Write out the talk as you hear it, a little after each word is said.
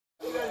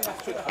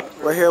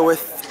We're here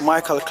with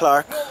Michael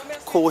Clarke,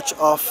 coach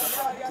of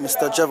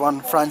Mr.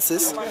 Javon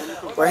Francis.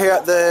 We're here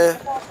at the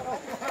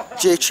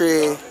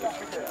JAAA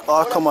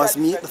All-Comers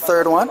Meet, the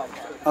third one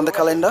on the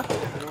calendar.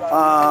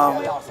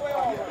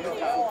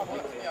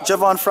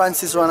 Javon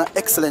Francis ran an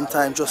excellent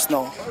time just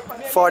now,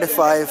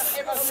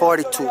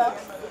 45-42.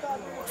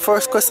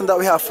 First question that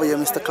we have for you,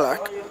 Mr.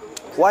 Clarke.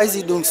 Why is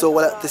he doing so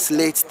well at this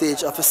late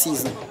stage of the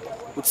season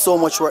with so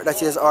much work that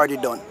he has already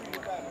done?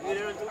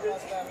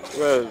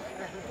 Well,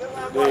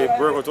 the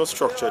workout was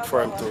structured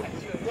for him to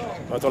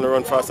not only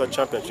run fast at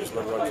championships,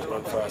 but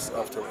run fast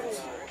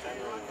afterwards.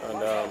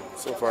 And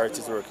so far it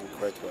is working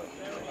quite well.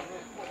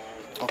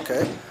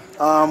 Okay.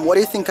 What do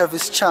you think of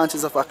his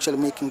chances of actually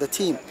making the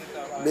team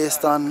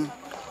based on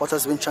what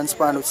has been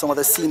transpiring with some of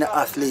the senior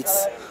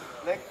athletes?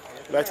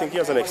 Well, I think he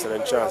has an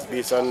excellent chance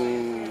based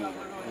on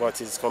what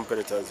his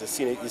competitors,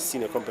 his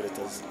senior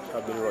competitors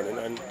have been running,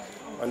 and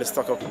the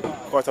stock of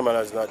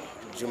quarterminers that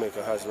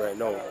Jamaica has right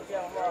now.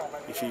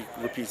 If he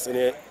repeats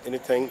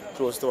anything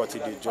close to what he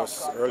did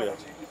just earlier,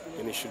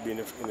 then he should be in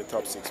the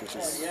top 6, which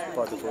is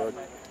part of our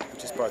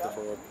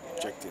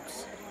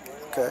objectives.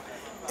 Okay.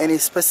 Any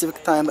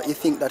specific time that you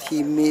think that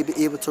he may be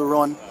able to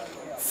run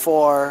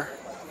for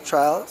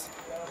trials?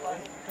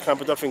 Can't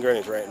put a finger in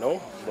it right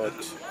now, but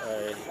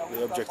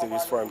the objective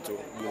is for him to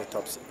be in the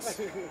top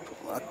 6.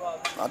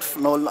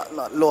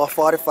 Not lower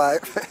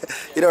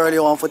 45. You don't really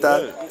want to put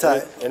that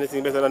time.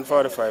 Anything better than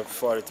 45,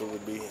 42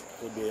 would be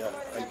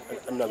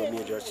another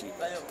major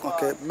achievement.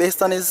 Okay.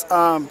 Based on his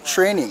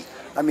training,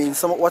 I mean,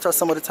 what are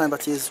some of the time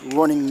that he's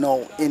running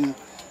now in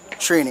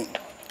training?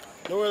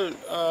 No,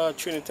 well,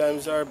 training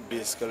times are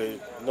basically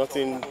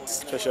nothing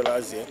special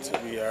as yet.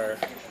 We are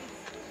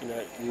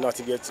not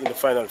yet in the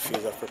final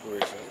phase of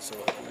preparation, so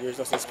there's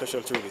nothing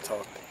special to really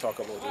talk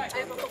about in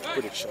terms of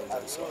predictions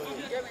and so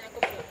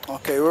on.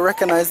 Okay, we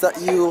recognize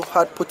that you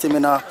had put him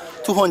in a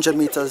 200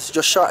 meters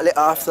just shortly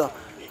after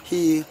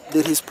he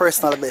did his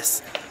personal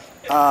best.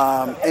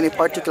 Any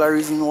particular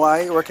reason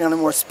why? Working on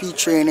more speed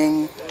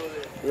training?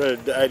 Well,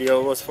 the idea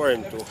was for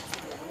him to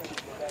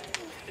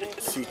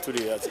see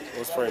today as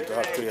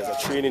a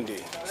training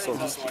day, so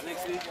to speak.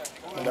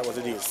 And that was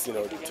it is,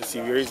 to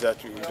see where he's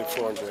at with the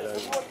 400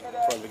 and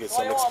probably get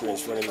some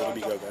experience running with the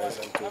bigger guys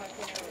and to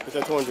put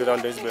a 200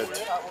 under his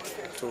belt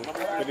to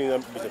get in a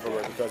bit of a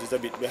work because he's a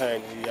bit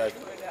behind. He had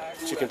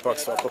chicken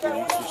pox for a couple of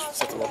weeks, which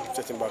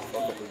set him back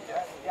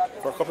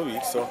for a couple of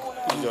weeks, so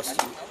he's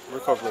just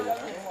recovering,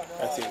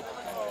 I think,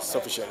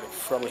 sufficiently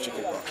from the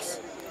chicken pox.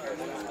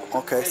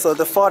 Okay, so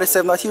the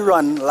 47 that he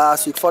ran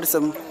last week,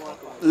 47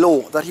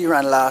 low that he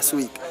ran last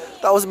week,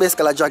 that was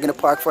basically a jog in the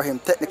park for him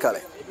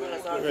technically.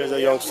 He's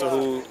a youngster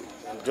who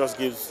just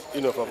gives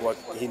enough of what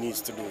he needs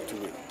to do to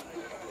win.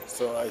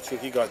 So I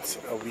think he got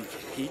a weak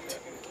heat,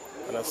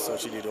 and as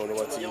such he did only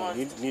what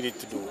he needed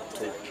to do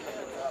to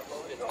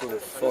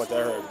from what I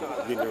heard,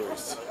 win the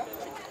race.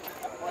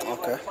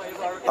 Okay.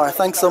 All right,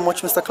 thanks so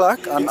much, Mr.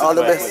 Clarke, and all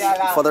the best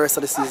for the rest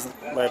of the season.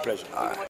 My pleasure. All right.